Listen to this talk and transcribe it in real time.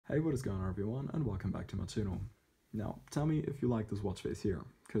Hey, what is going on everyone, and welcome back to my channel. Now, tell me if you like this watch face here,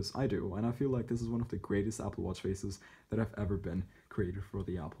 because I do, and I feel like this is one of the greatest Apple Watch faces that have ever been created for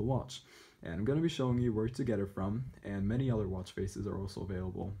the Apple Watch. And I'm going to be showing you where to get it from, and many other watch faces are also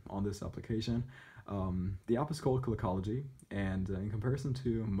available on this application. The app is called Clickology, and in comparison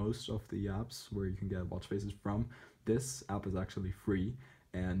to most of the apps where you can get watch faces from, this app is actually free,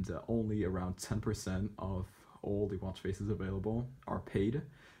 and only around 10% of all the watch faces available are paid.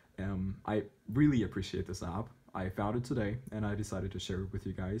 I really appreciate this app. I found it today and I decided to share it with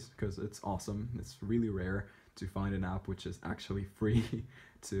you guys because it's awesome. It's really rare to find an app which is actually free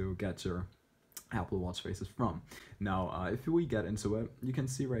to get your Apple Watch faces from. Now, if we get into it, you can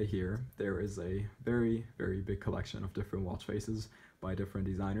see right here, there is a very big collection of different watch faces by different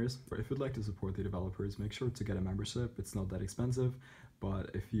designers. If you'd like to support the developers, make sure to get a membership. It's not that expensive,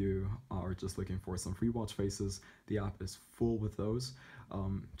 but if you are just looking for some free watch faces, the app is full with those.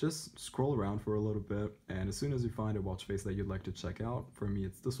 Just scroll around for a little bit, and as soon as you find a watch face that you'd like to check out, for me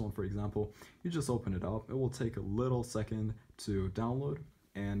it's this one for example, you just open it up. It will take a little second to download,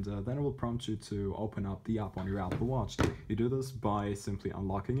 and then it will prompt you to open up the app on your Apple Watch. You do this by simply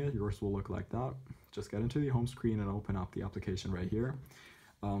unlocking it. Yours will look like that. Just get into the home screen and open up the application right here.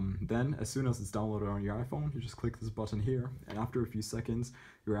 Then as soon as it's downloaded on your iPhone, you just click this button here, and after a few seconds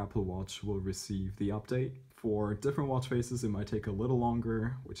your Apple Watch will receive the update. For different watch faces it might take a little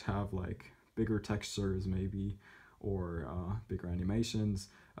longer, which have like bigger textures maybe, or bigger animations.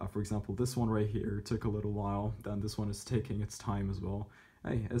 For example, this one right here took a little while, then this one is taking its time as well.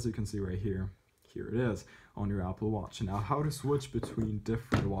 Hey, as you can see right here, here it is on your Apple Watch. Now, how to switch between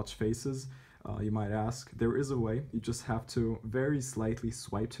different watch faces, you might ask. There is a way. You just have to very slightly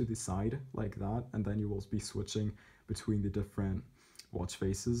swipe to the side like that, and then you will be switching between the different watch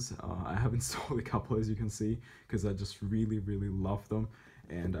faces. I have installed a couple, as you can see, because I just really love them,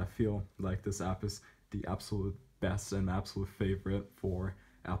 and I feel like this app is the absolute best and absolute favorite for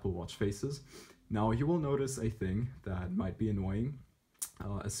Apple Watch faces. Now, you will notice a thing that might be annoying.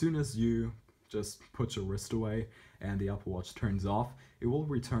 As soon as you just put your wrist away and the Apple Watch turns off, it will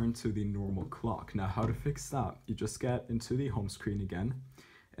return to the normal clock. Now, how to fix that? You just get into the home screen again,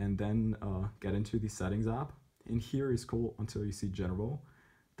 and then get into the settings app. In here you scroll until you see general,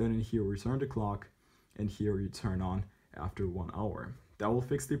 then in here return to clock, and here you turn on after 1 hour. That will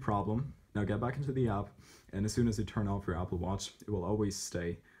fix the problem. Now get back into the app, and as soon as you turn off your Apple Watch, it will always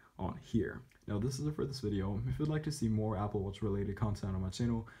stay on here. Now, this is it for this video. If you'd like to see more Apple Watch related content on my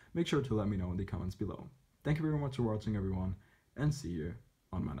channel, make sure to let me know in the comments below. Thank you very much for watching everyone, and see you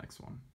on my next one.